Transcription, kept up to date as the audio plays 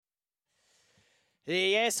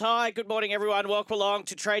Yes, hi, good morning everyone. Welcome along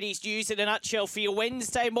to Tradies News in a nutshell for your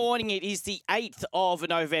Wednesday morning. It is the 8th of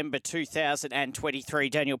November 2023.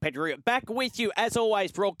 Daniel Pettigrew back with you as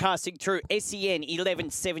always, broadcasting through SEN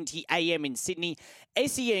 1170 AM in Sydney,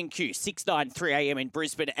 SENQ 693 AM in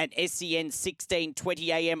Brisbane and SEN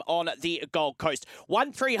 1620 AM on the Gold Coast.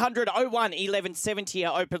 1300 01 1170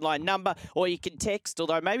 our open line number, or you can text,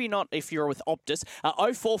 although maybe not if you're with Optus,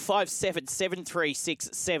 0457 736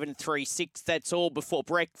 736. That's all before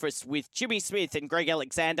breakfast with Jimmy Smith and Greg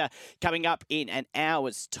Alexander coming up in an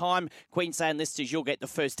hour's time. Queensland listeners, you'll get the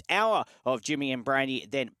first hour of Jimmy and Brandy,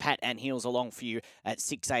 then Pat and Heels along for you at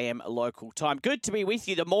 6 a.m. local time. Good to be with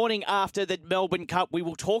you the morning after the Melbourne Cup. We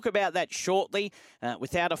will talk about that shortly.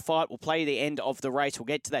 Without a fight, we'll play the end of the race. We'll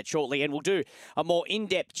get to that shortly, and we'll do a more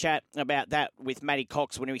in-depth chat about that with Matty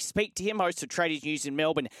Cox when we speak to him, host of Tradies News in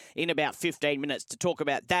Melbourne, in about 15 minutes to talk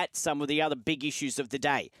about that, some of the other big issues of the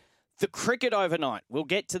day. The cricket overnight, we'll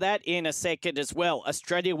get to that in a second as well.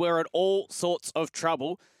 Australia were in all sorts of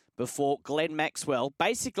trouble before Glenn Maxwell.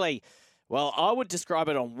 Basically, well, I would describe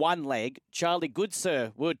it on one leg. Charlie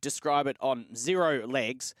Goodsir would describe it on 0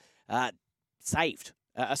 legs. Saved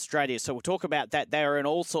Australia. So we'll talk about that. They are in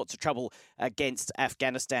all sorts of trouble against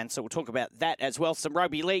Afghanistan. So we'll talk about that as well. Some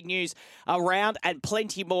rugby league news around and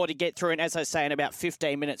plenty more to get through. And as I say, in about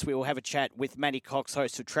 15 minutes, we will have a chat with Matty Cox,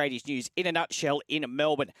 host of Tradies News in a nutshell in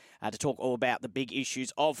Melbourne, to talk all about the big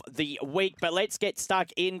issues of the week. But let's get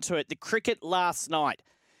stuck into it. The cricket last night,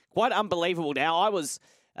 quite unbelievable. Now, I was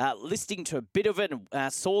listening to a bit of it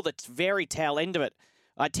and saw the very tail end of it.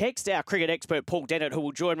 I text our cricket expert, Paul Dennett, who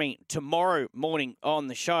will join me tomorrow morning on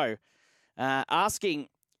the show, asking,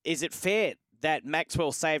 is it fair that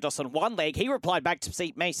Maxwell saved us on one leg? He replied back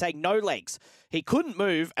to me saying no legs. He couldn't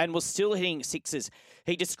move and was still hitting sixes.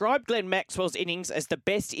 He described Glenn Maxwell's innings as the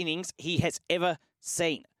best innings he has ever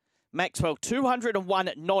seen. Maxwell,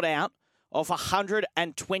 201 not out of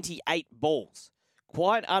 128 balls.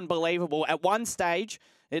 Quite unbelievable. At one stage,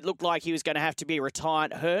 it looked like he was going to have to be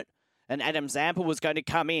retired, hurt, and Adam Zampa was going to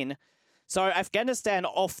come in. So Afghanistan,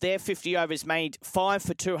 off their 50 overs, made 5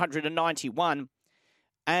 for 291.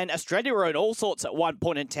 And Australia were in all sorts at one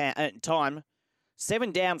point in time.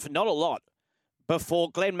 7 down for not a lot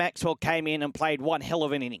before Glenn Maxwell came in and played one hell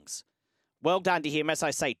of an innings. Well done to him. As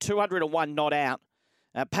I say, 201 not out.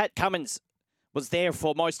 Pat Cummins was there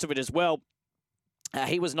for most of it as well.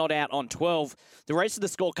 He was not out on 12. The rest of the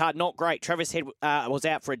scorecard, not great. Travis Head was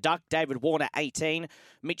out for a duck. David Warner, 18.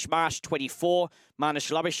 Mitch Marsh, 24. Manish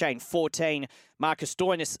Labuschagne, 14. Marcus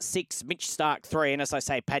Stoinis, 6. Mitch Stark, 3. And as I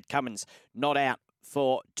say, Pat Cummins not out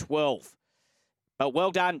for 12. But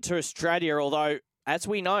well done to Australia, although, as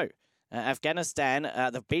we know, Afghanistan,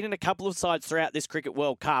 they've been in a couple of sides throughout this Cricket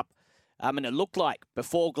World Cup. And it looked like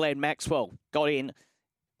before Glenn Maxwell got in,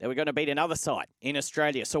 they were going to beat another side in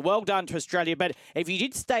Australia. So well done to Australia. But if you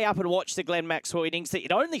did stay up and watch the Glenn Maxwell innings,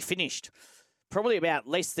 it only finished probably about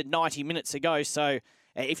less than 90 minutes ago. So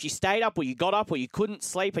if you stayed up or you got up or you couldn't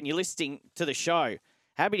sleep and you're listening to the show,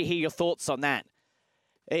 happy to hear your thoughts on that.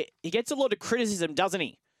 He gets a lot of criticism, doesn't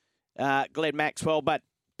he, Glenn Maxwell, but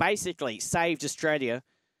basically saved Australia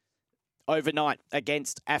overnight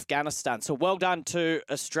against Afghanistan. So well done to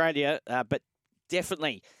Australia, but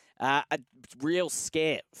definitely a real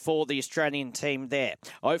scare for the Australian team there.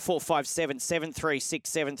 0457 736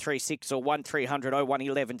 736 or 1300 01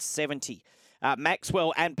 1170.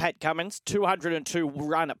 Maxwell and Pat Cummins, 202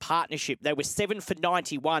 run partnership. They were 7 for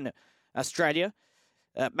 91, Australia.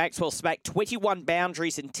 Maxwell smacked 21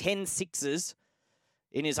 boundaries and 10 sixes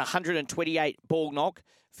in his 128 ball knock,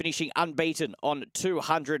 finishing unbeaten on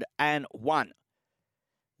 201.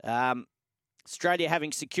 Australia,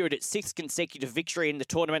 having secured its 6th consecutive victory in the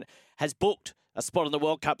tournament, has booked a spot in the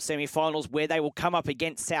World Cup semi-finals where they will come up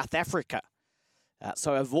against South Africa.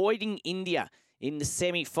 So avoiding India in the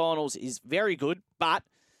semi-finals is very good, but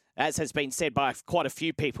as has been said by quite a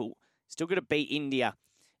few people, still going to beat India.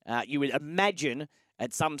 You would imagine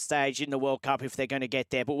at some stage in the World Cup if they're going to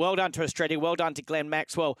get there. But well done to Australia. Well done to Glenn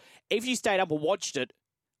Maxwell. If you stayed up and watched it,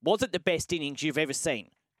 was it the best innings you've ever seen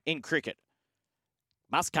in cricket?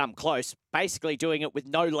 Must come close, basically doing it with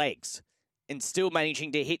no legs and still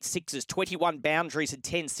managing to hit sixes, 21 boundaries and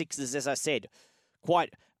 10 sixes, as I said.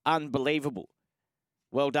 Quite unbelievable.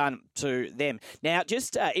 Well done to them. Now,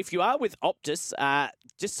 just if you are with Optus,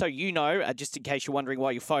 just so you know, just in case you're wondering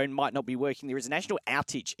why your phone might not be working, there is a national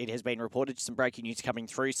outage, it has been reported. Some breaking news coming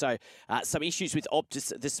through. So some issues with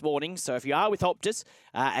Optus this morning. So if you are with Optus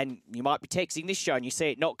and you might be texting this show and you see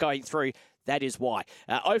it not going through, That is why.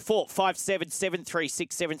 0457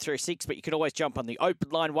 736 736, but you can always jump on the open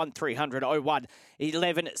line, 1300 01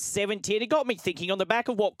 1170. And it got me thinking on the back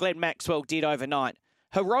of what Glenn Maxwell did overnight.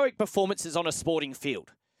 Heroic performances on a sporting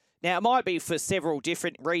field. Now, it might be for several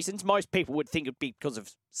different reasons. Most people would think it'd be because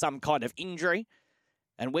of some kind of injury.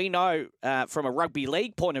 And we know from a rugby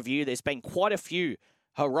league point of view, there's been quite a few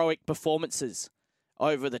heroic performances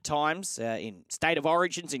over the times in state of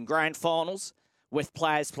origins, in grand finals, with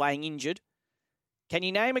players playing injured. Can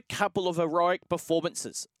you name a couple of heroic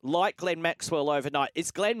performances like Glenn Maxwell overnight?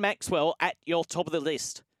 Is Glenn Maxwell at your top of the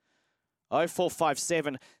list?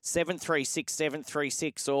 0457 736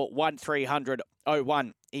 736 or 1300 01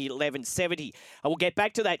 1170. I will get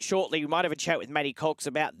back to that shortly. We might have a chat with Matty Cox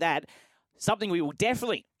about that. Something we will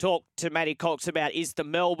definitely talk to Matty Cox about is the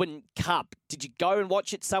Melbourne Cup. Did you go and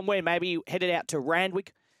watch it somewhere? Maybe you headed out to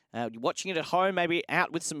Randwick. You're watching it at home, maybe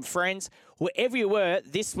out with some friends. Wherever you were,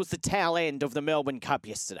 this was the tail end of the Melbourne Cup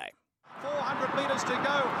yesterday. 400 metres to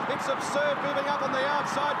go. It's absurd moving up on the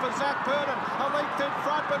outside for Zach Burton. A length in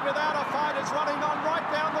front, but without a fight. It's running on right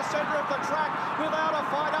down the centre of the track. Without a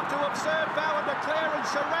fight up to absurd. Bowen to Clare and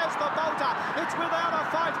Shiraz the bolter. It's without a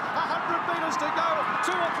fight. 100 metres to go.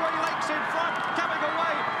 2 or 3 lengths in front. Coming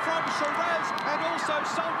away from Shiraz and also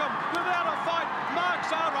Solcombe. Without a fight, Mark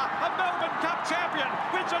Zara, a Melbourne Cup champion,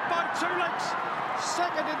 wins it by 2 lengths.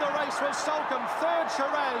 Second in the race was Solcombe, third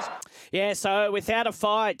Shiraz. Yeah, so without a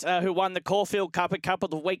fight, who won the Caulfield Cup a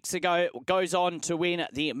couple of weeks ago, goes on to win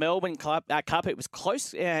the Melbourne Cup. It was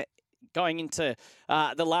close going into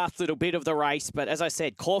the last little bit of the race, but as I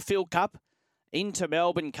said, Caulfield Cup into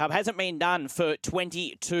Melbourne Cup. Hasn't been done for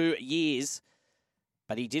 22 years,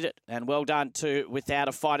 but he did it, and well done to Without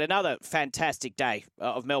a Fight. Another fantastic day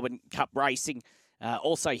of Melbourne Cup racing.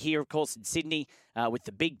 Also here, of course, in Sydney with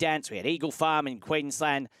the big dance. We had Eagle Farm in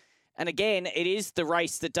Queensland. And again, it is the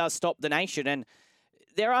race that does stop the nation. And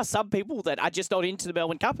there are some people that are just not into the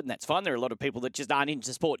Melbourne Cup, and that's fine. There are a lot of people that just aren't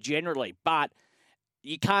into sport generally. But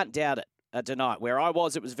you can't doubt it tonight. Where I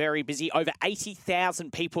was, it was very busy. Over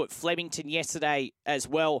 80,000 people at Flemington yesterday as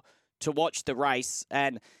well to watch the race.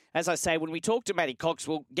 And as I say, when we talk to Matty Cox,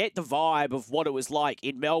 we'll get the vibe of what it was like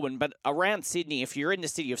in Melbourne. But around Sydney, if you're in the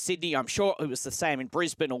city of Sydney, I'm sure it was the same in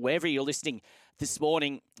Brisbane or wherever you're listening this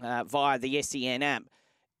morning via the SEN app.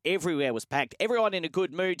 Everywhere was packed. Everyone in a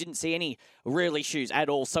good mood. Didn't see any real issues at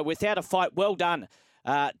all. So Without a Fight, well done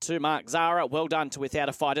to Mark Zara. Well done to Without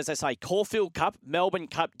a Fight. As I say, Caulfield Cup, Melbourne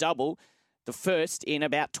Cup double. The first in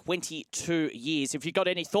about 22 years. If you've got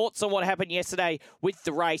any thoughts on what happened yesterday with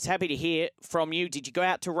the race, happy to hear from you. Did you go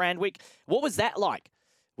out to Randwick? What was that like?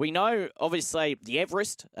 We know, obviously, the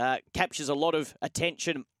Everest captures a lot of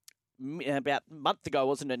attention about a month ago,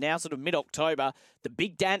 wasn't it? Now, sort of mid-October. The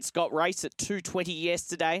big dance got raced at 2:20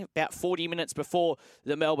 yesterday, about 40 minutes before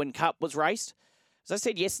the Melbourne Cup was raced. As I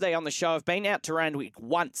said yesterday on the show, I've been out to Randwick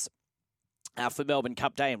once for Melbourne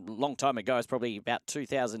Cup Day, a long time ago. It's probably about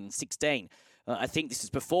 2016. I think this is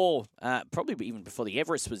before, probably even before the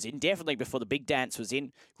Everest was in, definitely before the big dance was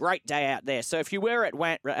in. Great day out there. So if you were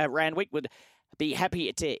at Randwick, would be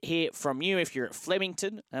happy to hear from you. If you're at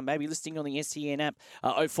Flemington, maybe listening on the SEN app,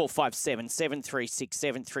 0457 736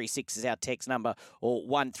 736 is our text number, or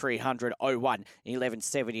 1300 01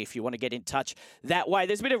 1170 if you want to get in touch that way.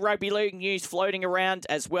 There's a bit of rugby league news floating around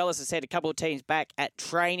as well. As I said, a couple of teams back at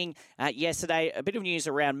training yesterday. A bit of news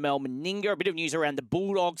around Mel Meninga, a bit of news around the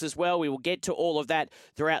Bulldogs as well. We will get to all of that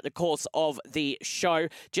throughout the course of the show.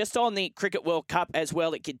 Just on the Cricket World Cup as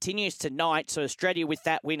well, it continues tonight. So Australia with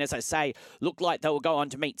that win, as I say, look like they will go on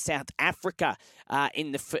to meet South Africa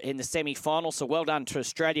in the semi-final. So well done to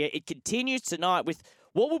Australia. It continues tonight with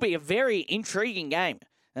what will be a very intriguing game.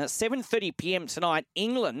 7:30 p.m. tonight,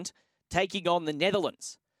 England taking on the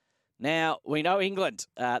Netherlands. Now, we know England,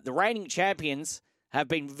 the reigning champions, have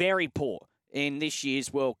been very poor in this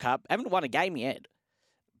year's World Cup. Haven't won a game yet.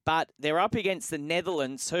 But they're up against the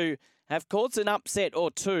Netherlands, who have caused an upset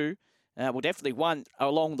or two. Well, definitely one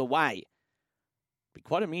along the way. Be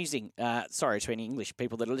quite amusing. Sorry to any English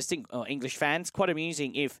people that are listening, or English fans. Quite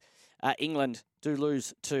amusing if England do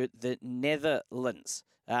lose to the Netherlands.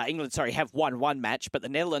 England, have won one match, but the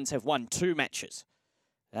Netherlands have won 2 matches.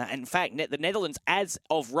 In fact, the Netherlands, as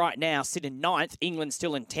of right now, sit in 9th. England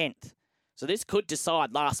still in 10th. So this could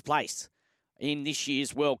decide last place in this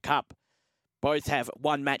year's World Cup. Both have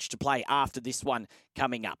one match to play after this one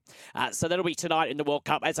coming up. So that'll be tonight in the World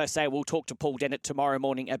Cup. As I say, we'll talk to Paul Dennett tomorrow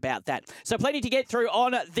morning about that. So plenty to get through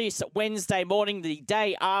on this Wednesday morning, the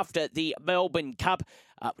day after the Melbourne Cup.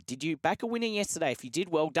 Did you back a winner yesterday? If you did,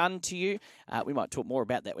 well done to you. We might talk more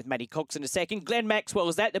about that with Matty Cox in a second. Glenn Maxwell,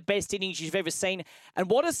 is that the best innings you've ever seen? And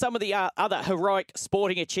what are some of the other heroic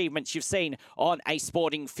sporting achievements you've seen on a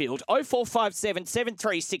sporting field? 0457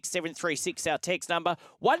 736 736, our text number.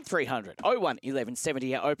 1300 01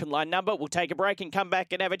 1170, our open line number. We'll take a break and come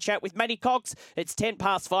back and have a chat with Matty Cox. It's 10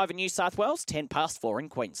 past 5 in New South Wales, 10 past 4 in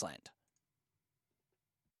Queensland.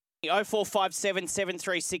 0457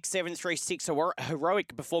 736 736,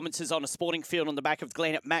 heroic performances on a sporting field on the back of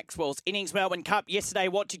Glenn Maxwell's innings. Melbourne Cup yesterday,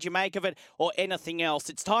 what did you make of it or anything else?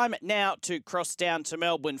 It's time now to cross down to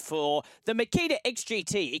Melbourne for the Makita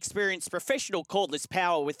XGT. Experience professional cordless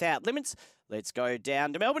power without limits. Let's go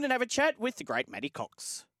down to Melbourne and have a chat with the great Matty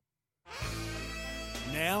Cox.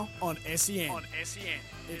 Now on SEN.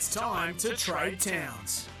 It's time to trade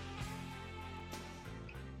towns.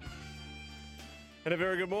 And a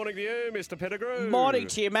very good morning to you, Mr. Pettigrew. Morning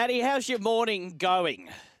to you, Matty. How's your morning going?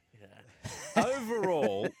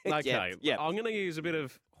 Overall, okay, Yep. I'm going to use a bit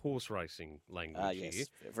of horse racing language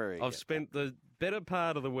here. I've spent the better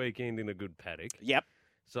part of the weekend in a good paddock. Yep.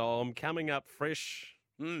 So I'm coming up fresh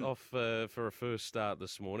off for a first start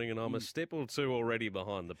this morning, and I'm a step or two already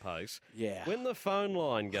behind the pace. Yeah. When the phone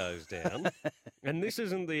line goes down, and this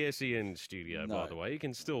isn't the SEN studio, No. by the way, you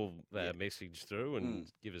can still message through and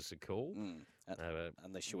give us a call.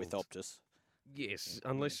 Unless you're with Optus. Yes,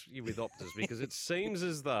 unless you're with Optus, because it seems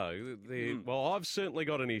as though well, I've certainly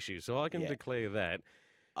got an issue, so I can declare that.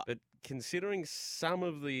 But considering some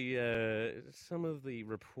of the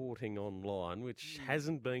reporting online, which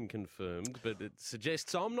hasn't been confirmed, but it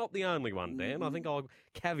suggests I'm not the only one, Dan. I think I'll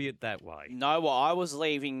caveat that way. No, well, I was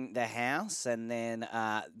leaving the house and then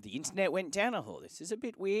the internet went down. I thought, this is a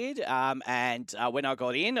bit weird. And when I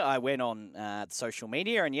got in, I went on social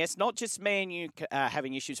media. And yes, not just me and you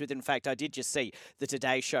having issues with it. In fact, I did just see the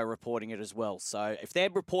Today Show reporting it as well. So if they're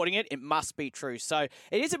reporting it, it must be true. So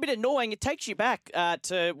it is a bit annoying. It takes you back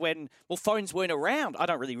to when, phones weren't around. I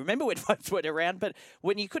don't really remember when phones weren't around, but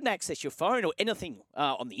when you couldn't access your phone or anything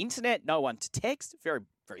on the internet, no one to text, very,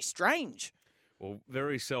 very strange. Well,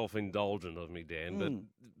 very self-indulgent of me, Dan, but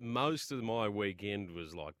most of my weekend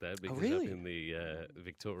was like that because up in the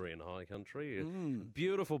Victorian High Country, a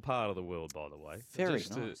beautiful part of the world, by the way. Very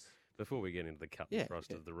Just nice. Before we get into the cut and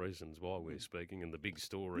thrust of the reasons why we're speaking and the big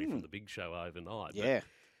story from the big show overnight. Yeah. But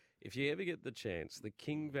if you ever get the chance, the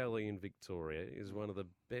King Valley in Victoria is one of the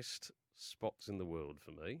best spots in the world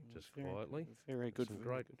for me, just quietly. Very good. Some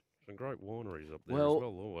great wineries up there Well, as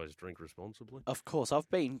well. Always drink responsibly. Of course, I've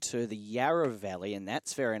been to the Yarra Valley, and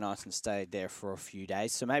that's very nice and stayed there for a few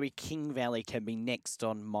days. So maybe King Valley can be next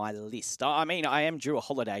on my list. I mean, I am due a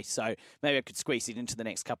holiday, so maybe I could squeeze it into the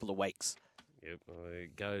next couple of weeks. Yep, I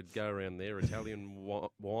go around there. Italian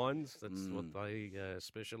wines, that's what they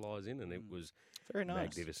specialise in, and it was very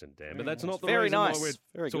nice. Magnificent, Dan. But that's not the very reason nice. why we're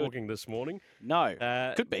very talking this morning.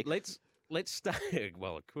 No, could be. Let's stay.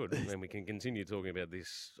 Well, it could, and then we can continue talking about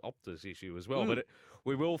this Optus issue as well. But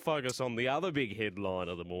we will focus on the other big headline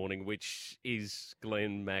of the morning, which is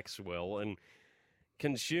Glenn Maxwell. And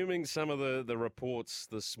consuming some of the reports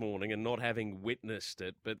this morning and not having witnessed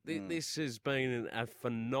it, but this has been a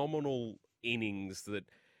phenomenal innings that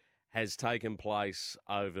has taken place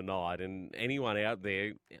overnight. And anyone out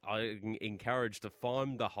there, I encourage to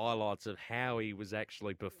find the highlights of how he was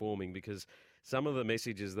actually performing, because some of the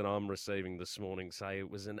messages that I'm receiving this morning say it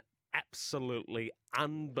was an absolutely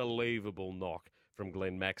unbelievable knock from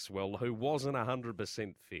Glenn Maxwell, who wasn't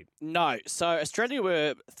 100% fit. No. So Australia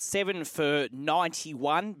were 7 for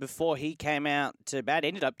 91 before he came out to bat.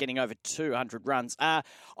 Ended up getting over 200 runs.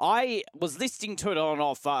 I was listening to it on and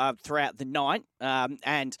off throughout the night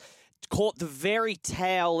and caught the very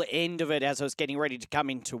tail end of it as I was getting ready to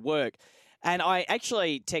come into work. And I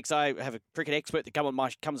actually I have a cricket expert that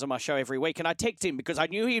comes on my show every week, and I text him because I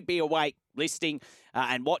knew he'd be awake listening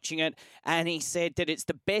and watching it, and he said that it's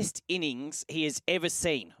the best innings he has ever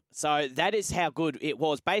seen. So that is how good it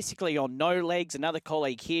was. Basically on no legs. Another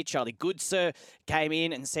colleague here, Charlie Goodsir, came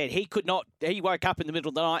in and said he woke up in the middle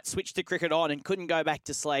of the night, switched the cricket on and couldn't go back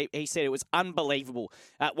to sleep. He said it was unbelievable.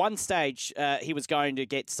 At one stage, he was going to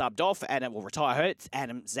get subbed off and it will retire.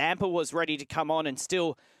 Adam Zampa was ready to come on and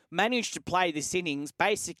still managed to play this innings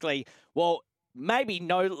basically,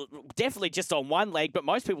 definitely just on one leg, but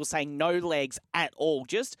most people saying no legs at all.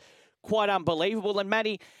 Just quite unbelievable. And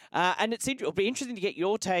Matty, it'll be interesting to get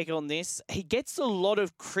your take on this. He gets a lot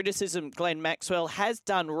of criticism, Glenn Maxwell has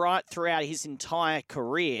done right throughout his entire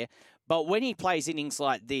career, but when he plays innings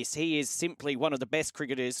like this, he is simply one of the best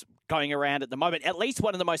cricketers going around at the moment, at least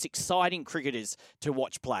one of the most exciting cricketers to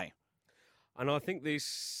watch play. And I think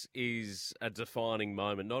this is a defining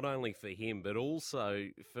moment, not only for him, but also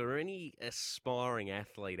for any aspiring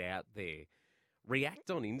athlete out there.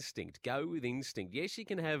 React on instinct. Go with instinct. Yes, you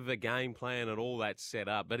can have a game plan and all that set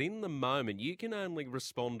up, but in the moment, you can only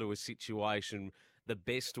respond to a situation the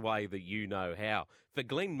best way that you know how. For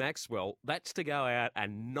Glenn Maxwell, that's to go out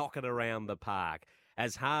and knock it around the park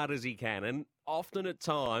as hard as he can. And often at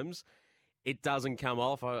times, it doesn't come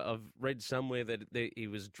off. I've read somewhere that he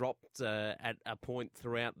was dropped at a point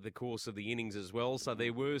throughout the course of the innings as well. So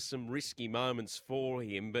there were some risky moments for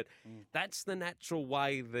him. But that's the natural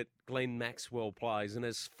way that Glenn Maxwell plays. And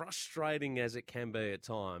as frustrating as it can be at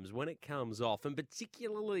times, when it comes off, and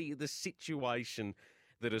particularly the situation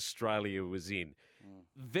that Australia was in,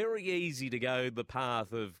 very easy to go the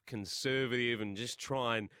path of conservative and just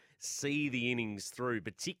try and see the innings through,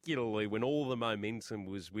 particularly when all the momentum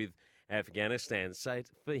was with Afghanistan. So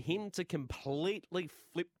for him to completely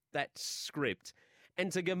flip that script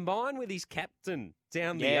and to combine with his captain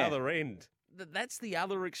down the other end, that's the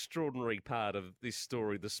other extraordinary part of this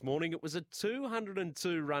story this morning. It was a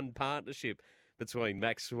 202-run partnership between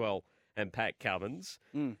Maxwell and Pat Cummins.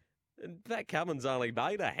 And Pat Cummins only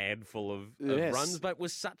made a handful of runs, but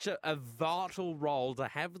was such a vital role to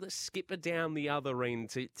have the skipper down the other end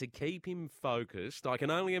to keep him focused. I can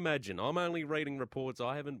only imagine. I'm only reading reports.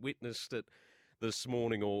 I haven't witnessed it this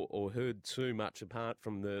morning or heard too much apart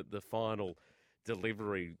from the final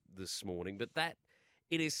delivery this morning. But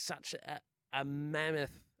it is such a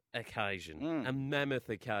mammoth occasion, a mammoth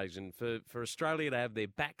occasion for Australia to have their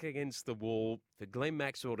back against the wall, for Glenn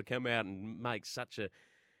Maxwell to come out and make such a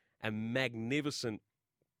magnificent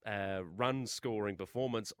run-scoring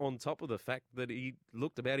performance on top of the fact that he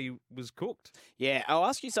was cooked. Yeah, I'll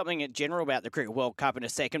ask you something in general about the Cricket World Cup in a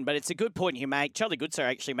second, but it's a good point you made. Charlie Goodsir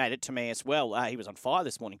actually made it to me as well. He was on fire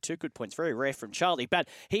this morning. 2 good points, very rare from Charlie. But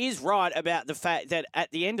he is right about the fact that at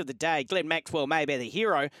the end of the day, Glenn Maxwell may be the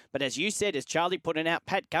hero, but as you said, as Charlie put it out,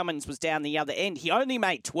 Pat Cummins was down the other end. He only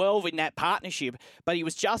made 12 in that partnership, but he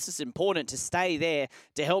was just as important to stay there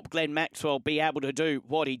to help Glenn Maxwell be able to do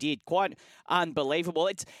what he did. Quite unbelievable.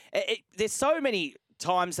 There's so many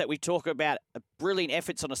times that we talk about brilliant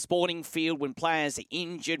efforts on a sporting field when players are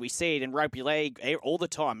injured. We see it in rugby league all the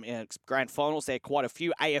time. Grand finals, there are quite a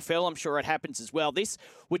few. AFL, I'm sure it happens as well. This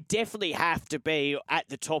would definitely have to be at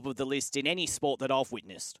the top of the list in any sport that I've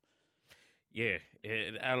witnessed. Yeah,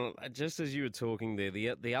 just as you were talking there,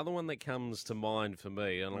 the other one that comes to mind for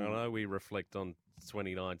me, and I know we reflect on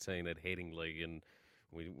 2019 at Headingley, and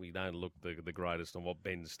we don't look the greatest on what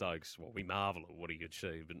Ben Stokes, we marvel at what he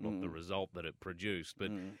achieved, but not the result that it produced.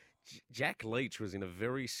 But Jack Leach was in a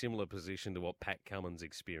very similar position to what Pat Cummins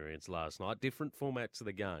experienced last night. Different format to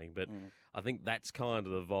the game, but I think that's kind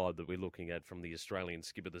of the vibe that we're looking at from the Australian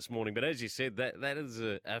skipper this morning. But as you said, that is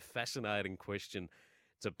a fascinating question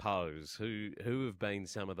to pose. Who have been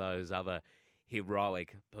some of those other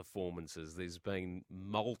heroic performances? There's been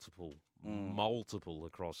multiple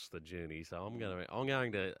across the journey. So I'm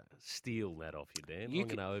going to steal that off you, Dan. I'm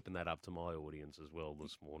going to open that up to my audience as well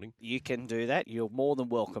this morning. You can do that. You're more than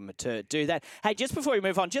welcome to do that. Hey, just before we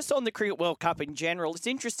move on, just on the Cricket World Cup in general, it's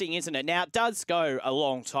interesting, isn't it? Now, it does go a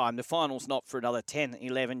long time. The final's not for another 10,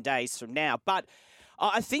 11 days from now. But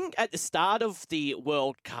I think at the start of the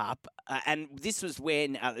World Cup, and this was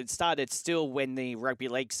when it started still when the rugby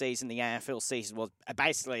league season, the AFL season was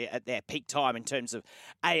basically at their peak time in terms of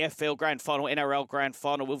AFL Grand Final, NRL Grand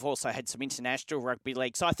Final. We've also had some international rugby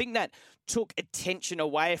league. So I think that took attention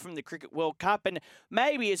away from the Cricket World Cup, and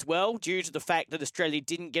maybe as well due to the fact that Australia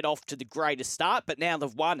didn't get off to the greatest start, but now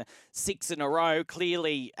they've won 6 in a row,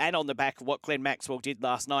 clearly, and on the back of what Glenn Maxwell did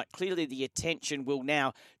last night, clearly the attention will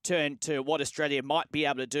now turn to what Australia might be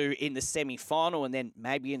able to do in the semi-final and then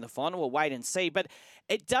maybe in the final. We'll wait and see. But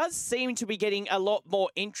it does seem to be getting a lot more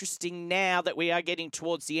interesting now that we are getting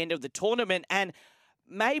towards the end of the tournament. And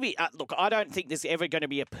maybe, look, I don't think there's ever going to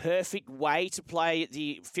be a perfect way to play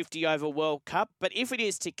the 50-over World Cup. But if it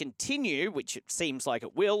is to continue, which it seems like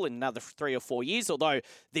it will in another 3 or 4 years, although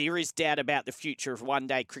there is doubt about the future of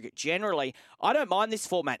one-day cricket generally, I don't mind this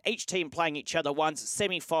format. Each team playing each other once,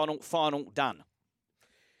 semi-final, final, done.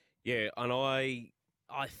 Yeah, and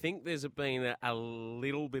I think there's been a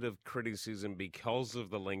little bit of criticism because of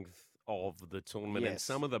the length of the tournament and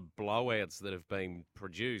some of the blowouts that have been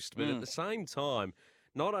produced. But at the same time,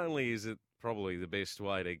 not only is it probably the best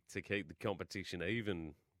way to keep the competition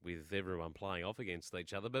even with everyone playing off against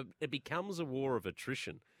each other, but it becomes a war of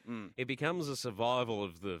attrition. It becomes a survival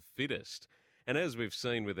of the fittest. And as we've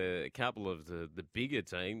seen with a couple of the bigger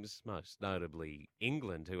teams, most notably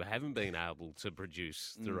England, who haven't been able to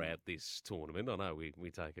produce throughout this tournament, I know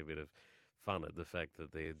we take a bit of fun at the fact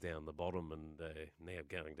that they're down the bottom and now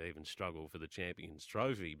going to even struggle for the Champions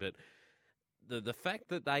Trophy. But the fact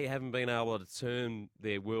that they haven't been able to turn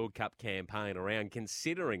their World Cup campaign around,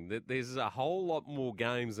 considering that there's a whole lot more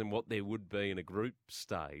games than what there would be in a group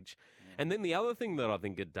stage. And then the other thing that I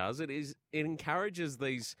think it does, it encourages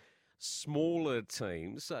these smaller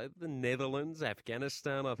teams, so the Netherlands,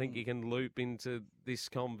 Afghanistan, I think you can loop into this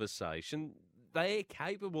conversation. They're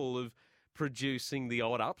capable of producing the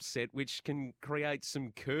odd upset, which can create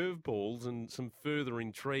some curveballs and some further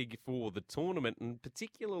intrigue for the tournament, and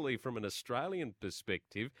particularly from an Australian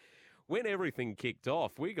perspective. When everything kicked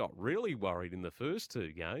off, we got really worried in the first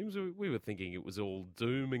two games. We were thinking it was all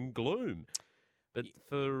doom and gloom. But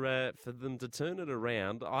for them to turn it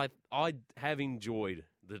around, I have enjoyed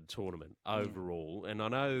the tournament overall, and I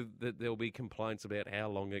know that there'll be complaints about how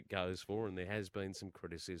long it goes for, and there has been some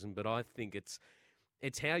criticism, but I think it's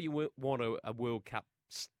how you want a World Cup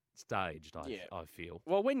staged, I feel.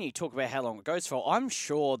 Well, when you talk about how long it goes for, I'm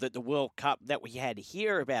sure that the World Cup that we had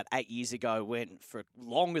here about 8 years ago went for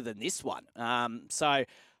longer than this one. So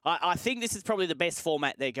I think this is probably the best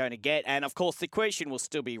format they're going to get. And, of course, the question will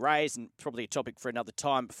still be raised, and probably a topic for another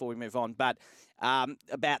time before we move on, but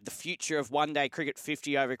about the future of one-day cricket,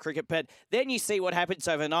 50-over cricket. But then you see what happens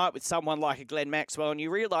overnight with someone like a Glenn Maxwell, and you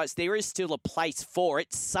realise there is still a place for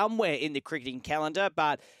it somewhere in the cricketing calendar,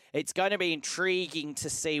 but it's going to be intriguing to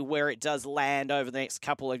see where it does land over the next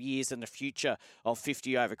couple of years in the future of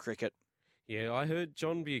 50-over cricket. Yeah, I heard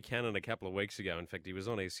John Buchanan a couple of weeks ago. In fact, he was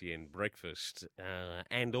on SEN Breakfast.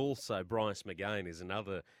 And also Bryce McGain is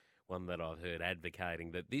another one that I've heard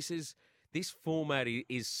advocating that this format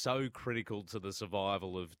is so critical to the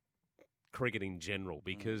survival of cricket in general,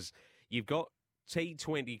 because you've got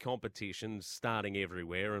T20 competitions starting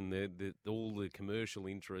everywhere, and all the commercial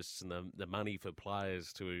interests and the money for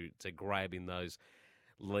players to grab in those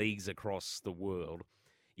leagues across the world.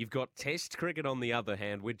 You've got Test cricket on the other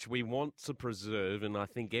hand, which we want to preserve, and I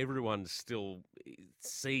think everyone still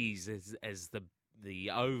sees as the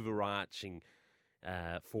overarching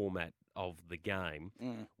format of the game.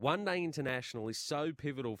 One-day international is so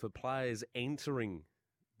pivotal for players entering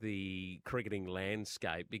the cricketing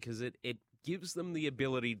landscape, because it gives them the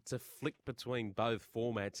ability to flick between both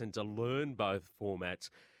formats and to learn both formats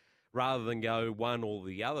rather than go one or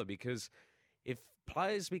the other, because if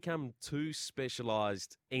players become too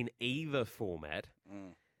specialised in either format,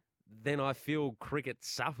 then I feel cricket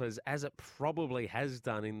suffers, as it probably has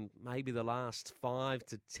done in maybe the last 5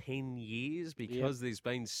 to 10 years, because there's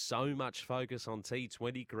been so much focus on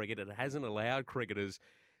T20 cricket. It hasn't allowed cricketers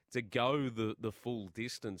to go the full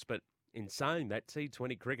distance. But in saying that,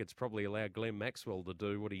 T20 cricket's probably allowed Glenn Maxwell to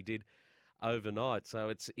do what he did overnight. So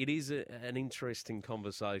it is an interesting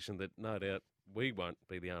conversation that no doubt we won't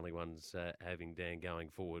be the only ones having, Dan, going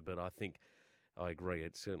forward. But I think I agree,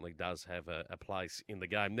 it certainly does have a place in the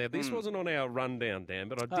game. Now, this wasn't on our rundown, Dan,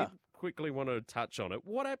 but I did quickly want to touch on it.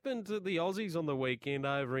 What happened to the Aussies on the weekend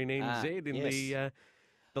over in NZ in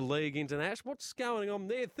the League International? What's going on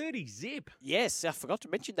there? 30 zip. Yes, I forgot to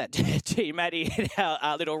mention that to you, Matty, in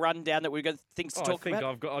our little rundown that we've got things to talk about. I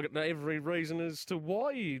think I've got every reason as to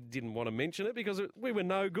why you didn't want to mention it, because we were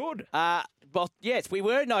no good. Well, yes, we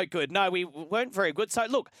were no good. No, we weren't very good. So,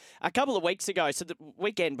 look, a couple of weeks ago, so the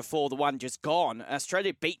weekend before the one just gone,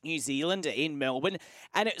 Australia beat New Zealand in Melbourne.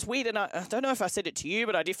 And it was weird, and I don't know if I said it to you,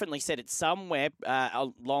 but I definitely said it somewhere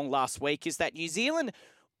along last week, is that New Zealand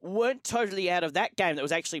weren't totally out of that game that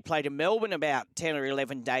was actually played in Melbourne about 10 or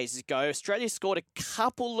 11 days ago. Australia scored a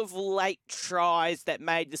couple of late tries that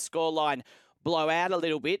made the scoreline blow out a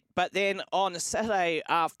little bit. But then on Saturday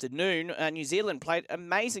afternoon, New Zealand played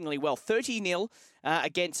amazingly well, 30-0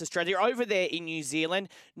 against Australia over there in New Zealand.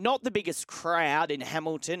 Not the biggest crowd in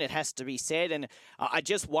Hamilton, it has to be said. And I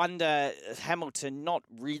just wonder, Hamilton, not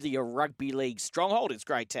really a rugby league stronghold. It's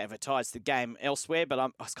great to advertise the game elsewhere, but I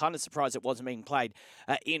was kind of surprised it wasn't being played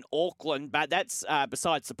in Auckland. But that's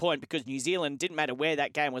besides the point, because New Zealand, didn't matter where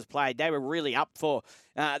that game was played, they were really up for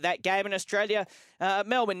that game. In Australia,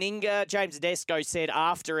 Mel Meninga, James Tedesco said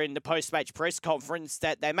after in the post-match press conference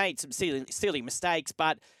that they made some silly mistakes,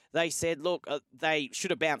 but they said, look, they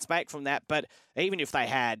should have bounced back from that. But even if they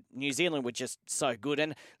had, New Zealand were just so good.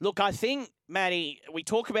 And look, I think, Matty, we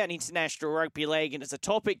talk about international rugby league, and it's a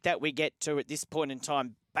topic that we get to at this point in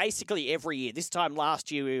time basically every year. This time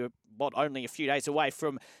last year, we were only a few days away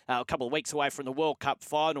from, a couple of weeks away from the World Cup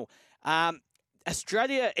final.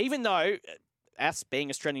 Australia, even though us being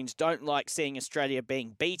Australians don't like seeing Australia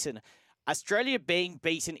being beaten, Australia being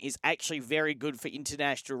beaten is actually very good for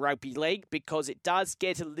international rugby league, because it does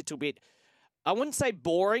get a little bit I wouldn't say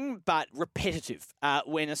boring, but repetitive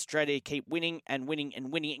when Australia keep winning and winning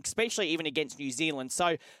and winning, especially even against New Zealand.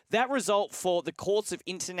 So that result for the course of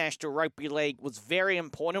International Rugby League was very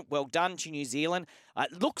important. Well done to New Zealand.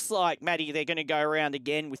 It looks like, Matty, they're going to go around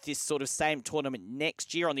again with this sort of same tournament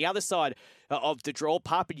next year. On the other side of the draw,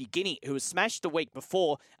 Papua New Guinea, who was smashed the week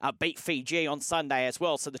before, beat Fiji on Sunday as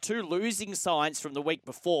well. So the two losing sides from the week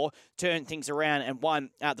before turned things around and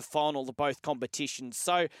won the final of both competitions.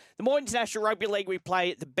 So the more International Rugby League we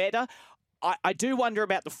play, the better. I do wonder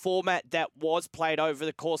about the format that was played over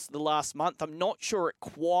the course of the last month. I'm not sure it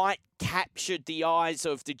quite captured the eyes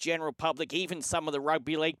of the general public, even some of the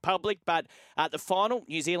rugby league public. But the final,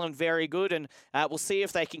 New Zealand, very good. And we'll see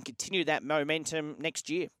if they can continue that momentum next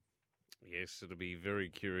year. Yes, it'll be very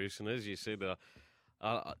curious. And as you said,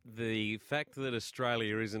 the fact that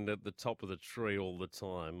Australia isn't at the top of the tree all the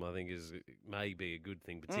time, I think may be a good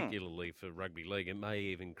thing, particularly for rugby league. It may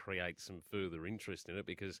even create some further interest in it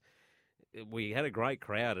because we had a great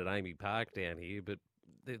crowd at Amy Park down here, but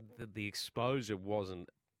the exposure wasn't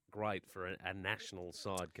great for a national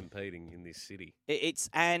side competing in this city. I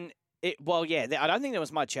don't think there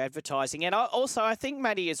was much advertising. And I think,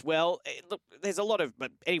 Matty, as well, look, there's a lot of,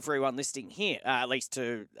 but everyone listening here, at least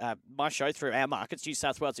to my show through our markets, New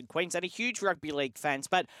South Wales and Queensland, are huge rugby league fans.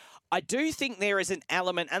 But I do think there is an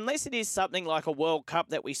element, unless it is something like a World Cup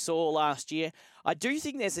that we saw last year, I do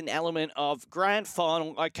think there's an element of grand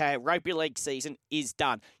final, okay, rugby league season is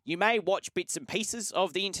done. You may watch bits and pieces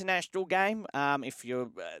of the international game if you're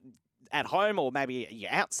at home or maybe you're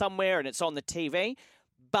out somewhere and it's on the TV.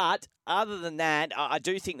 But other than that, I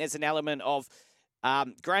do think there's an element of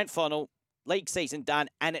grand final, league season done,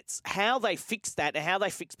 and it's how they fix that and how they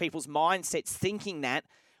fix people's mindsets thinking that,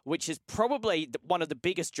 which is probably one of the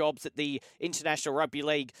biggest jobs that the International Rugby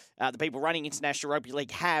League, the people running International Rugby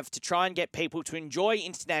League have to try and get people to enjoy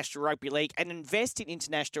International Rugby League and invest in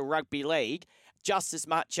International Rugby League just as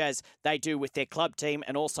much as they do with their club team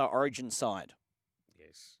and also Origin side.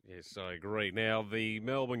 Yes, I agree. Now, the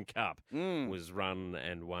Melbourne Cup was run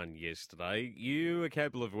and won yesterday. You, a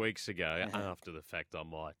couple of weeks ago, after the fact I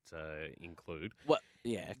might include,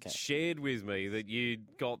 shared with me that you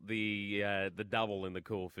got the double in the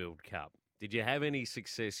Caulfield Cup. Did you have any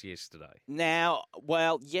success yesterday? Now,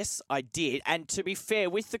 well, yes, I did. And to be fair,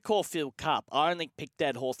 with the Caulfield Cup, I only picked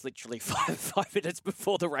that horse literally five minutes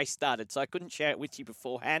before the race started, so I couldn't share it with you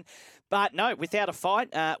beforehand. But no, without a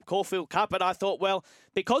fight, Caulfield Cup. And I thought, well,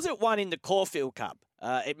 because it won in the Caulfield Cup,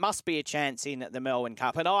 it must be a chance in the Melbourne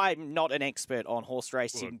Cup. And I'm not an expert on horse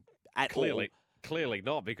racing at all. Clearly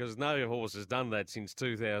not, because no horse has done that since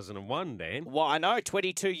 2001, Dan. Well, I know,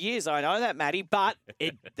 22 years, I know that, Matty, but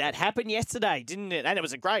that happened yesterday, didn't it? And it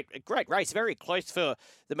was a great race, very close for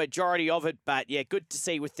the majority of it, but yeah, good to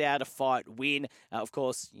see without a fight win. Of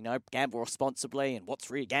course, gamble responsibly and what's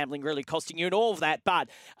gambling really costing you and all of that, but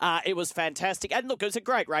it was fantastic. And look, it was a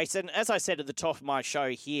great race, and as I said at the top of my show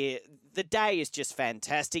here, the day is just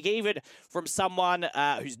fantastic, even from someone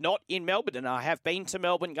who's not in Melbourne, and I have been to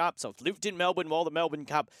Melbourne Cup, so I've lived in Melbourne while the Melbourne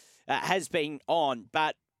Cup has been on,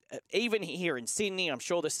 but even here in Sydney, I'm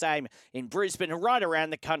sure the same in Brisbane and right around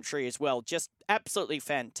the country as well. Just absolutely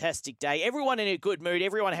fantastic day. Everyone in a good mood,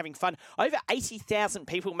 everyone having fun. Over 80,000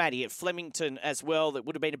 people, Matty, at Flemington as well. That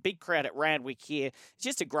would have been a big crowd at Randwick here. It's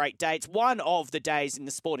just a great day. It's one of the days in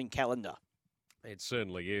the sporting calendar. It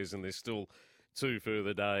certainly is, and there's still 2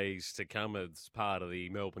 further days to come as part of the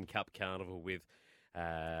Melbourne Cup Carnival with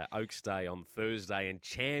Oaks Day on Thursday and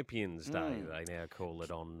Champions Day, they now call it,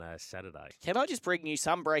 on Saturday. Can I just bring you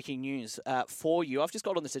some breaking news for you? I've just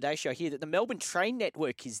got on the Today Show here that the Melbourne train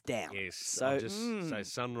network is down. Yes, so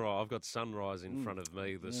Sunrise. I've got Sunrise in front of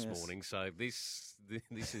me this morning, so this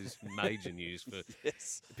is major news for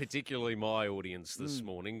particularly my audience this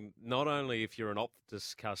morning. Not only if you're an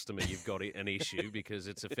Optus customer, you've got an issue because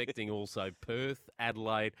it's affecting also Perth,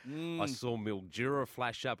 Adelaide. I saw Mildura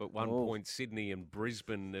flash up at one point. Sydney and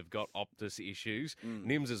Brisbane have got Optus issues.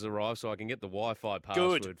 Nims has arrived, so I can get the Wi-Fi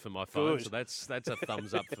password for my phone. So that's a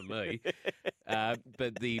thumbs up for me.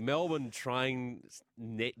 But the Melbourne train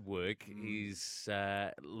network is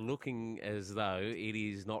looking as though it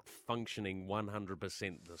is not functioning 100%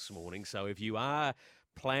 this morning. So if you are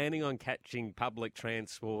planning on catching public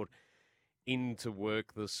transport into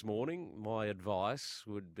work this morning, my advice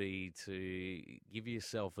would be to give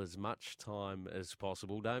yourself as much time as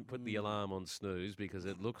possible. Don't put the alarm on snooze because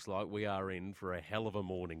it looks like we are in for a hell of a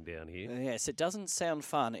morning down here. Yes, it doesn't sound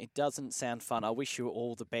fun. It doesn't sound fun. I wish you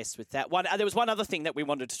all the best with that one. There was one other thing that we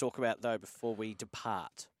wanted to talk about, though, before we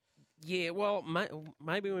depart. Yeah, well,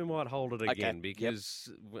 maybe we might hold it again Okay,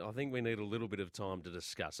 because I think we need a little bit of time to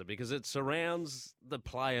discuss it because it surrounds the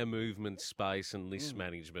player movement space and list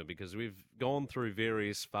management because we've gone through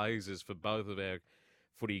various phases for both of our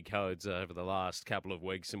footy codes over the last couple of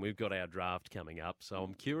weeks and we've got our draft coming up. So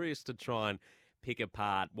I'm curious to try and pick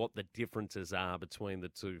apart what the differences are between the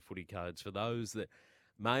two footy codes for those that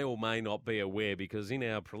may or may not be aware, because in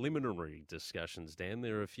our preliminary discussions, Dan,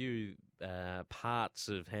 there are a few parts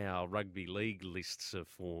of how rugby league lists are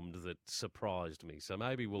formed that surprised me. So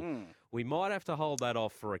maybe we might have to hold that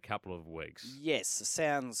off for a couple of weeks. Yes,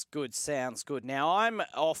 sounds good. Now, I'm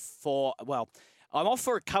off for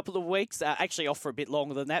a couple of weeks, actually off for a bit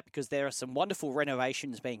longer than that because there are some wonderful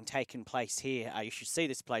renovations being taken place here. You should see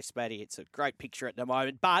this place, Matty. It's a great picture at the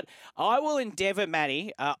moment. But I will endeavour,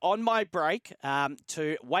 Matty, on my break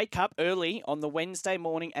to wake up early on the Wednesday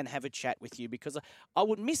morning and have a chat with you because I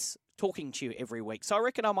would miss talking to you every week. So I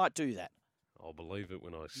reckon I might do that. I'll believe it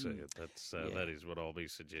when I see it. That is what I'll be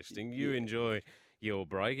suggesting. You enjoy your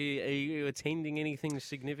break. Are you attending anything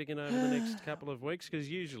significant over the next couple of weeks? Because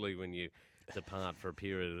usually when you depart for a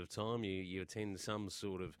period of time, you attend some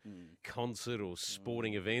sort of concert or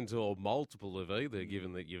sporting event or multiple of either,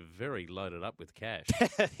 given that you're very loaded up with cash.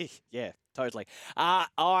 Yeah, totally.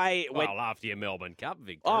 After your Melbourne Cup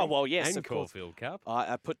victory. Oh, well, yes, and of course. Caulfield Cup.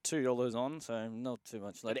 I put $2 on, so not too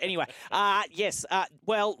much later. Anyway, yes.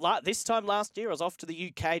 This time last year, I was off to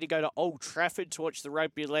the UK to go to Old Trafford to watch the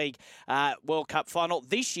Rugby League World Cup final.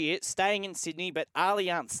 This year, staying in Sydney, but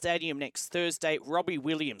Allianz Stadium next Thursday, Robbie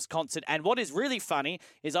Williams concert. And what is really funny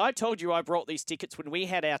is I told you I brought these tickets when we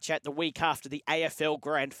had our chat the week after the AFL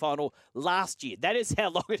Grand Final last year. That is how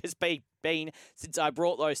long it has been since I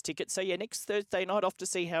brought those tickets. So, yeah, next Thursday night, off to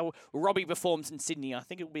see how Robbie performs in Sydney. I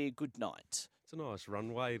think it'll be a good night. It's a nice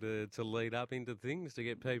runway to lead up into things, to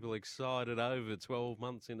get people excited over 12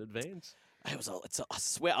 months in advance. I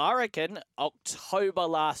swear, I reckon October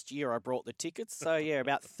last year I brought the tickets. So, yeah,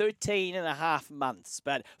 about 13 and a half months.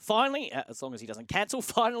 But finally, as long as he doesn't cancel,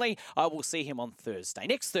 finally, I will see him on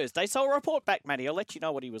next Thursday. So I'll report back, Matty. I'll let you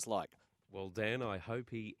know what he was like. Well, Dan, I hope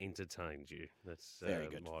he entertained you. That's Very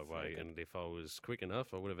good. My way. And if I was quick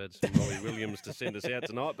enough, I would have had some Robbie Williams to send us out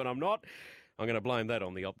tonight, but I'm not. I'm going to blame that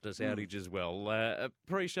on the Optus outage as well.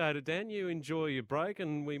 Appreciate it, Dan. You enjoy your break,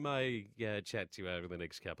 and we may chat to you over the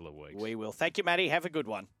next couple of weeks. We will. Thank you, Matty. Have a good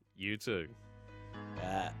one. You too.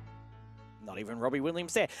 Not even Robbie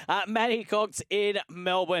Williams there. Matty Cox in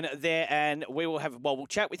Melbourne there, and we'll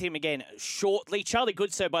chat with him again shortly. Charlie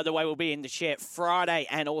Goodso, by the way, will be in the chair Friday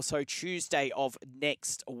and also Tuesday of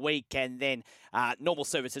next week, and then normal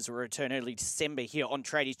services will return early December here on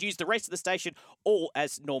Tradies. Use the rest of the station all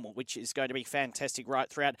as normal, which is going to be fantastic right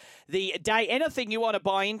throughout the day. Anything you want to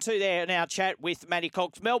buy into there in our chat with Matty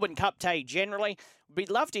Cox, Melbourne Cup Day generally. We'd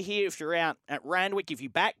love to hear if you're out at Randwick, if you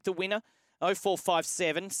back the winner.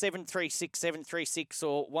 0457 736 736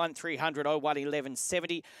 or 1300 01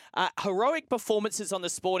 1170. Heroic performances on the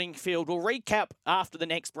sporting field. We'll recap after the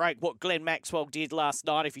next break what Glenn Maxwell did last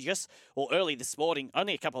night. Or early this morning,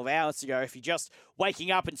 only a couple of hours ago, if you're just waking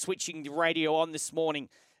up and switching the radio on this morning.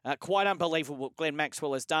 Quite unbelievable what Glenn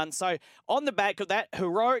Maxwell has done. So on the back of that,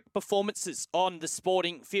 heroic performances on the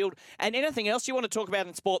sporting field. And anything else you want to talk about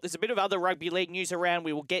in sport, there's a bit of other rugby league news around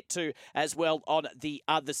we will get to as well on the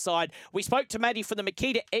other side. We spoke to Matty from the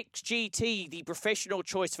Makita XGT, the professional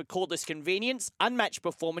choice for cordless convenience, unmatched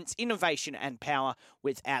performance, innovation and power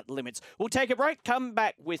without limits. We'll take a break, come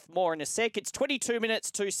back with more in a sec. It's 22 minutes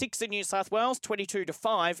to 6 in New South Wales, 22 to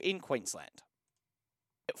 5 in Queensland.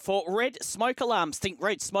 For red smoke alarms, think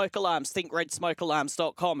red smoke alarms, think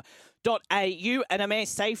redsmokealarms.com.au and Amare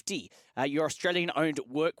Safety, your Australian-owned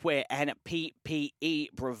workwear and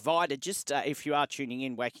PPE provider. Just if you are tuning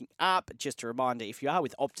in, waking up, just a reminder, if you are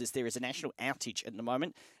with Optus, there is a national outage at the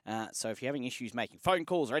moment. So if you're having issues making phone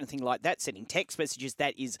calls or anything like that, sending text messages,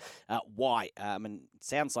 that is why. And it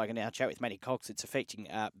sounds like in our chat with Matty Cox, it's affecting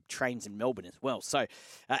trains in Melbourne as well. So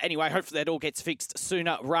anyway, hopefully that all gets fixed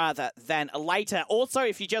sooner rather than later. Also,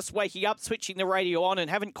 if you're just waking up, switching the radio on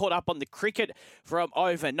and haven't caught up on the cricket from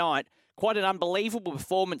overnight, quite an unbelievable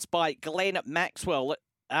performance by Glenn Maxwell.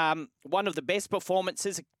 One of the best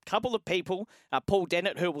performances. A couple of people, Paul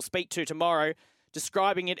Dennett, who we'll speak to tomorrow,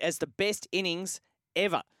 describing it as the best innings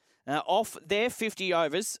ever. Off their 50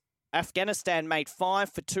 overs, Afghanistan made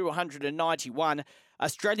 5 for 291.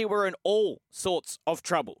 Australia were in all sorts of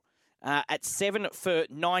trouble. At 7 for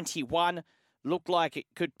 91, looked like it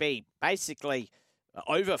could be basically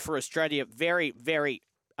over for Australia very, very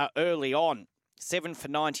early on. 7 for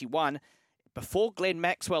 91. Before Glenn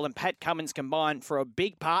Maxwell and Pat Cummins combined for a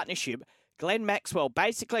big partnership, Glenn Maxwell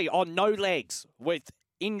basically on no legs with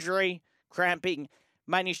injury, cramping,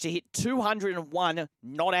 managed to hit 201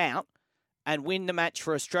 not out and win the match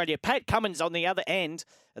for Australia. Pat Cummins on the other end,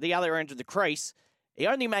 at the other end of the crease, he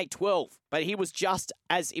only made 12, but he was just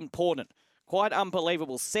as important. Quite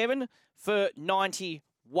unbelievable. 7 for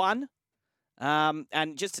 91.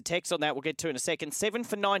 And just a text on that we'll get to in a second. 7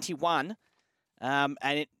 for 91.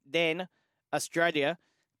 Then Australia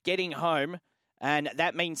getting home. And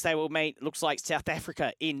that means they will meet, looks like, South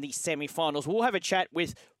Africa in the semi-finals. We'll have a chat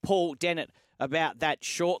with Paul Dennett about that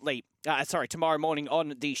shortly. Tomorrow morning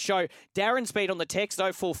on the show. Darren's been on the text,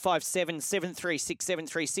 0457 736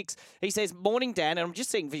 736. He says, morning, Dan, and I'm just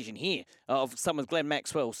seeing vision here of some of Glenn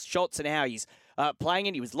Maxwell's shots and how he's playing,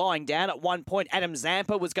 and he was lying down at one point. Adam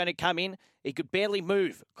Zampa was going to come in. He could barely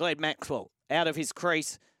move Glenn Maxwell out of his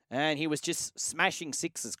crease, and he was just smashing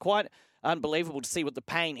sixes. Quite unbelievable to see what the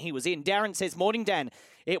pain he was in. Darren says, morning, Dan.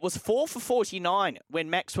 It was 4 for 49 when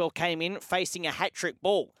Maxwell came in facing a hat-trick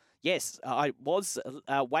ball. Yes, I was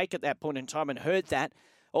awake at that point in time and heard that.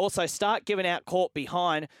 Also, Stark giving out caught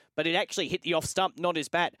behind, but it actually hit the off stump, not his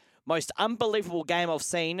bat. Most unbelievable game I've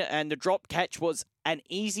seen, and the drop catch was an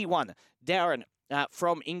easy one. Darren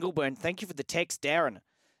from Ingleburn. Thank you for the text, Darren.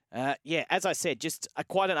 As I said, just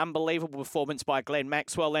quite an unbelievable performance by Glenn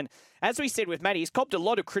Maxwell. And as we said with Matty, he's copped a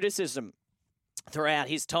lot of criticism throughout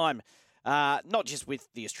his time, not just with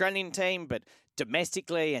the Australian team, but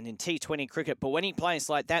domestically and in T20 cricket. But when he plays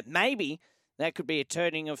like that, maybe that could be a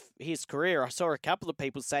turning of his career. I saw a couple of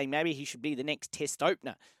people saying maybe he should be the next test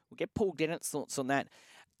opener. We'll get Paul Dennett's thoughts on that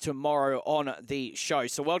tomorrow on the show.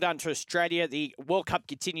 So well done to Australia. The World Cup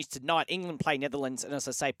continues tonight. England play Netherlands. And as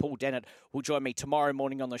I say, Paul Dennett will join me tomorrow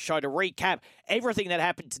morning on the show to recap everything that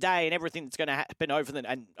happened today and everything that's going to happen over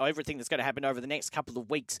the next couple of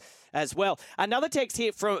weeks as well. Another text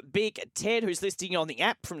here from Big Ted, who's listening on the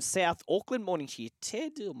app from South Auckland. Morning to you,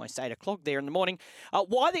 Ted. Almost 8 o'clock there in the morning.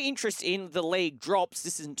 Why the interest in the league drops,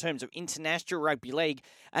 this is in terms of international rugby league,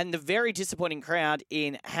 and the very disappointing crowd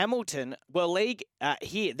in Hamilton. Well, league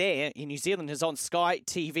there in New Zealand is on Sky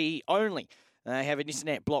TV only. They have an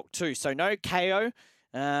internet block too, so no KO.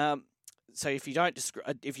 So if you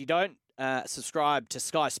don't subscribe to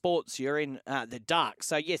Sky Sports, you're in the dark.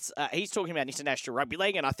 So yes, he's talking about international rugby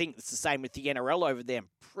league, and I think it's the same with the NRL over there. I'm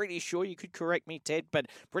pretty sure, you could correct me, Ted, but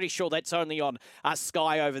pretty sure that's only on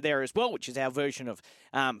Sky over there as well, which is our version of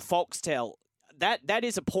Foxtel. That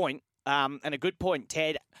is a point, and a good point,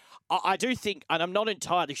 Ted. I do think, and I'm not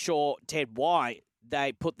entirely sure, Ted, why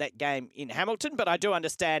they put that game in Hamilton, but I do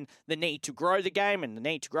understand the need to grow the game and the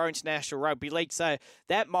need to grow international rugby league. So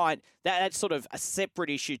that's sort of a separate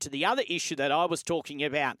issue to the other issue that I was talking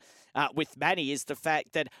about with Manny, is the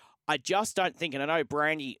fact that I just don't think, and I know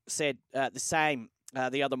Brandy said the same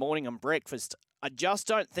the other morning on breakfast, I just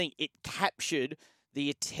don't think it captured the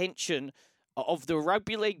attention of the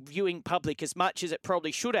rugby league viewing public as much as it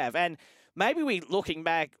probably should have. And maybe we looking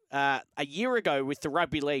back a year ago with the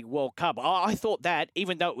Rugby League World Cup, I thought that,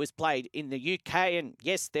 even though it was played in the UK, and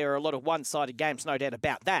yes, there are a lot of one-sided games, no doubt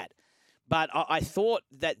about that, but I thought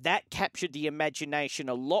that captured the imagination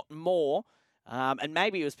a lot more, and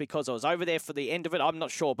maybe it was because I was over there for the end of it, I'm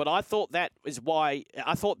not sure, but I thought that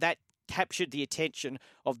captured the attention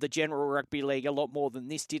of the general rugby league a lot more than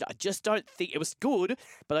this did. I just don't think it was good,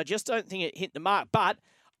 but I just don't think it hit the mark. But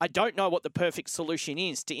I don't know what the perfect solution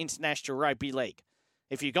is to international rugby league.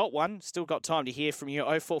 If you got one, still got time to hear from you.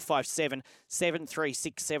 0457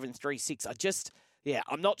 736 736.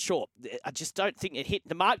 I'm not sure. I just don't think it hit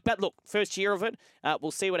the mark. But look, first year of it,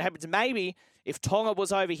 we'll see what happens. Maybe if Tonga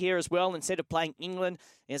was over here as well, instead of playing England,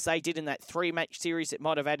 as they did in that 3-match series, it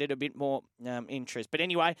might have added a bit more interest. But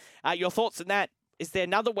anyway, your thoughts on that? Is there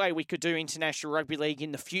another way we could do international rugby league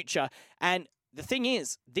in the future? And the thing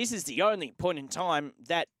is, this is the only point in time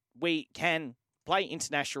that we can play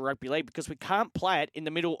international rugby league, because we can't play it in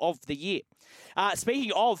the middle of the year.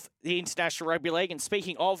 Speaking of the international rugby league and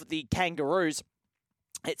speaking of the Kangaroos,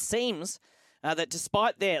 it seems that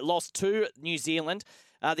despite their loss to New Zealand,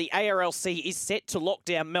 the ARLC is set to lock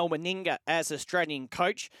down Mel Meninga as Australian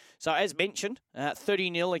coach. So as mentioned,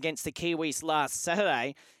 30-0 against the Kiwis last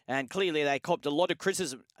Saturday, and clearly they copped a lot of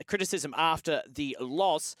criticism after the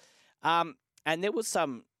loss. And there was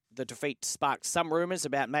the defeat sparked some rumours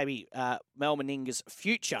about maybe Mel Meninga's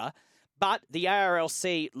future, but the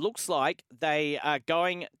ARLC looks like they are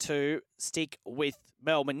going to stick with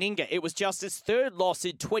Mel Meninga. It was just his third loss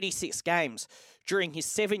in 26 games during his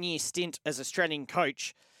 7-year stint as Australian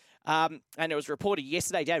coach. And it was reported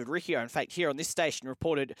yesterday, David Riccio, in fact, here on this station,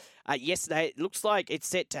 reported yesterday, it looks like it's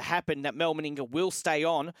set to happen that Mel Meninga will stay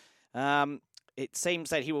on. it seems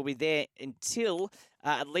that he will be there until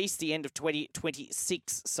at least the end of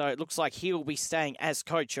 2026. So it looks like he will be staying as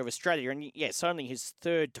coach of Australia. And yes, only his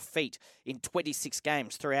third defeat in 26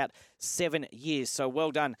 games throughout 7 years. So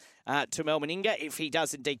well done to Mel Meninga if he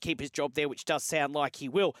does indeed keep his job there, which does sound like he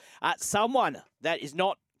will. Someone that is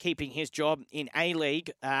not keeping his job in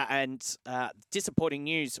A-League and disappointing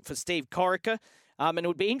news for Steve Corica. And it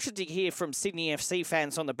would be interesting to hear from Sydney FC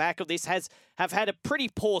fans on the back of this. Have had a pretty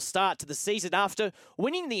poor start to the season after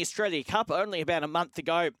winning the Australia Cup only about a month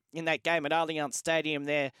ago in that game at Allianz Stadium.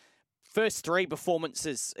 Their first 3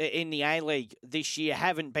 performances in the A-League this year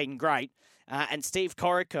haven't been great. And Steve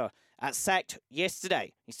Corica sacked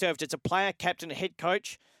yesterday. He served as a player, captain, and head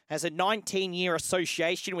coach, has a 19-year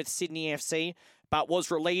association with Sydney FC, but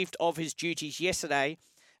was relieved of his duties yesterday.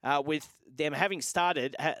 With them having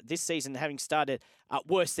started, this season having started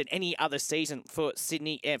worse than any other season for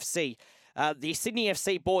Sydney FC. The Sydney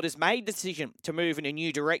FC board has made the decision to move in a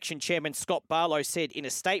new direction, Chairman Scott Barlow said in a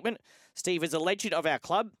statement. Steve is a legend of our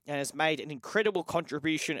club and has made an incredible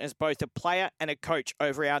contribution as both a player and a coach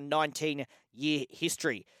over our 19-year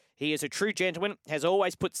history. He is a true gentleman, has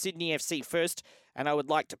always put Sydney FC first, and I would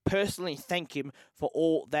like to personally thank him for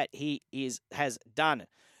all that he has done.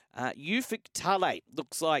 Ufuk Talay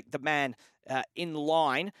looks like the man in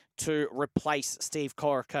line to replace Steve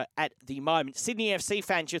Corica at the moment. Sydney FC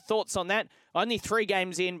fans, your thoughts on that? Only 3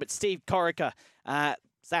 games in, but Steve Corica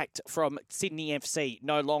sacked from Sydney FC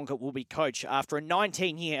no longer will be coach after a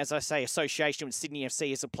 19-year, as I say, association with Sydney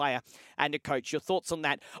FC as a player and a coach. Your thoughts on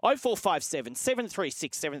that? 0457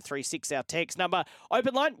 736 736, our text number.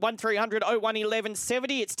 Open line 1300 01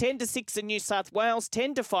 1170. It's 10 to 6 in New South Wales,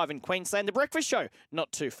 10 to 5 in Queensland. The Breakfast Show,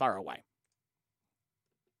 not too far away.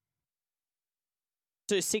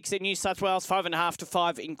 To 6 in New South Wales, 5.5 to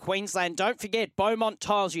 5 in Queensland. Don't forget, Beaumont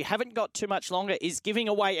Tiles, you haven't got too much longer, is giving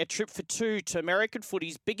away a trip for 2 to American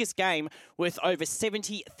footy's biggest game worth over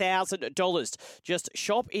 $70,000. Just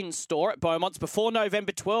shop in store at Beaumont's before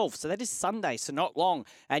November 12. So that is Sunday, so not long.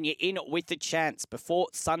 And you're in with the chance before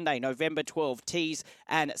Sunday, November 12. T's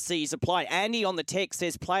and C's apply. Andy on the text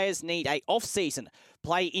says players need a off-season.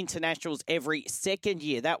 Play internationals every second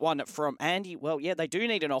year. That one from Andy. Well, yeah, they do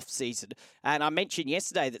need an off-season. And I mentioned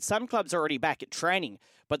yesterday that some clubs are already back at training.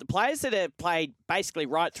 But the players that have played basically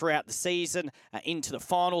right throughout the season, into the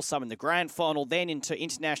final, some in the grand final, then into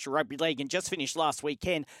International Rugby League and just finished last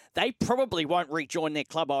weekend, they probably won't rejoin their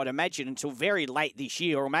club, I would imagine, until very late this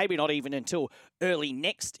year or maybe not even until early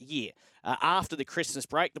next year. After the Christmas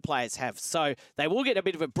break, the players have. So they will get a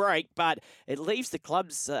bit of a break, but it leaves the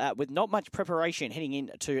clubs with not much preparation heading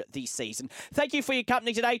into the season. Thank you for your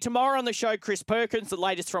company today. Tomorrow on the show, Chris Perkins, the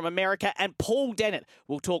latest from America, and Paul Dennett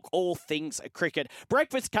will talk all things cricket.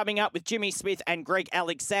 Breakfast coming up with Jimmy Smith and Greg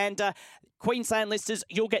Alexander. Queensland listeners,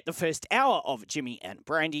 you'll get the first hour of Jimmy and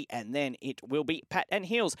Brandy, and then it will be Pat and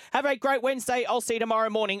Heels. Have a great Wednesday. I'll see you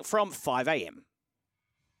tomorrow morning from 5 a.m.